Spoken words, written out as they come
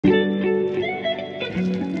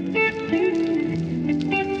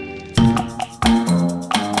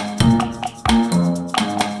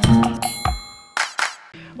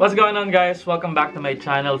What's going on, guys? Welcome back to my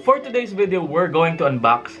channel. For today's video, we're going to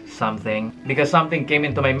unbox something because something came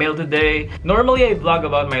into my mail today. Normally I vlog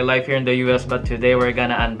about my life here in the US, but today we're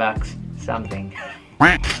gonna unbox something.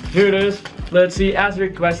 Here it is. Let's see, as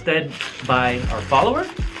requested by our follower.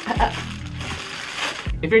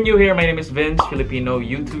 If you're new here, my name is Vinz, Filipino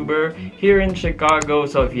YouTuber here in Chicago.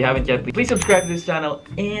 So if you haven't yet, please subscribe to this channel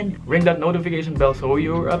and ring that notification bell so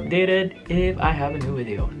you're updated if I have a new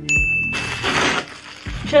video.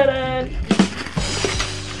 Ta-da!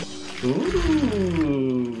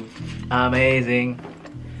 Ooh, amazing.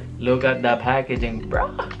 Look at the packaging,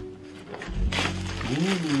 bro.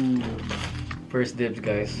 Ooh. First dibs,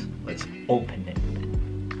 guys. Let's open it.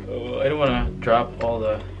 Oh, I don't want to drop all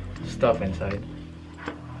the stuff inside.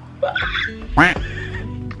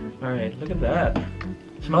 Alright, look at that.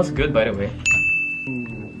 Smells good, by the way.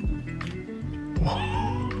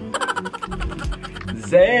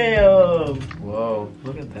 Damn! Whoa,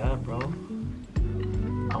 look at that, bro.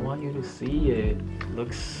 I want you to see it.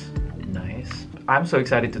 Looks nice. I'm so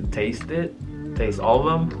excited to taste it. Taste all of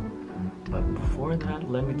them. But before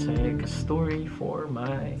that, let me take a story for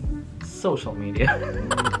my social media.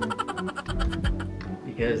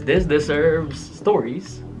 Because this deserves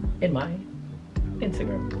stories in my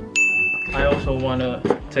Instagram. I also want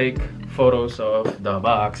to take photos of the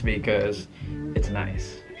box because it's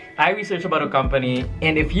nice. I researched about a company,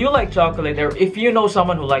 and if you like chocolate or if you know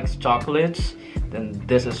someone who likes chocolates, then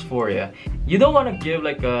this is for you. You don't want to give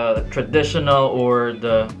like a traditional or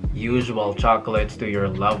the usual chocolates to your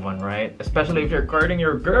loved one, right? Especially if you're courting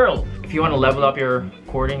your girl. If you want to level up your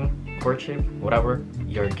courtship, whatever,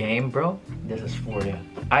 your game, bro, this is for you.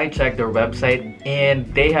 I checked their website and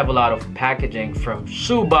they have a lot of packaging, from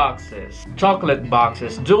shoe boxes, chocolate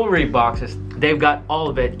boxes, jewelry boxes. They've got all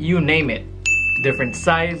of it, you name it. Different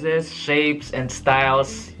sizes, shapes, and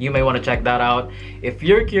styles. You may want to check that out. If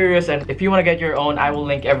you're curious and if you want to get your own, I will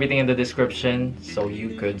link everything in the description so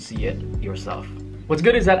you could see it yourself. What's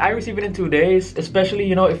good is that I received it in 2 days, especially,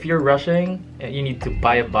 you know, if you're rushing and you need to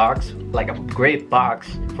buy a box, like a great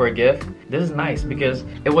box for a gift. This is nice because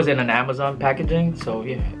it was in an Amazon packaging. So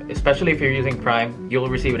yeah, especially if you're using Prime, you'll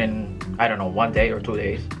receive it in, I don't know, 1 day or 2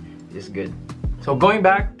 days. It's good. So going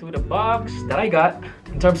back to the box that I got,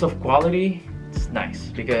 in terms of quality, it's nice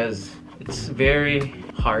because it's very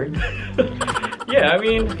hard. Yeah, I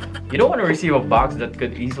mean, you don't want to receive a box that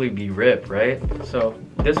could easily be ripped, right? So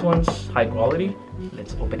this one's high quality.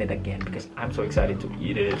 Let's open it again because I'm so excited to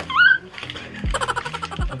eat it.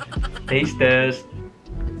 Taste test.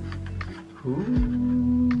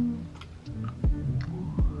 Ooh.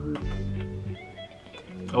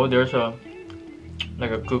 Oh, there's a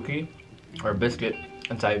like a cookie or biscuit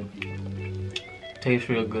inside. Tastes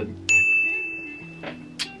real good.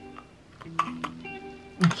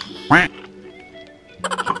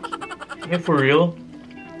 Yeah, for real,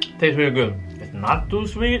 tastes really good. It's not too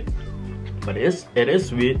sweet, but it is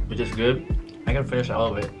sweet, which is good. I can finish all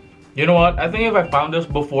of it. You know what? I think if I found this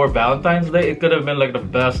before Valentine's Day, it could have been like the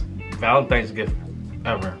best Valentine's gift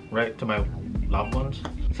ever, right? To my loved ones.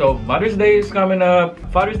 So Mother's Day is coming up.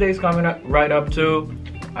 Father's Day is coming up right up too.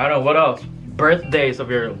 I don't know what else. Birthdays of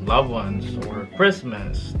your loved ones, or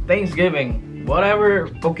Christmas, Thanksgiving, whatever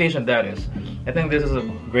occasion that is. I think this is a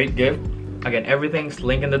great gift. Again, everything's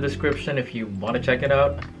linked in the description if you want to check it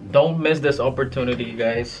out. Don't miss this opportunity,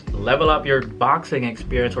 guys. Level up your boxing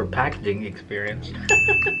experience or packaging experience.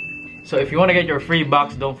 So if you want to get your free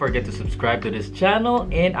box, don't forget to subscribe to this channel,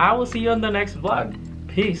 and I will see you on the next vlog.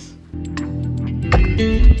 Peace.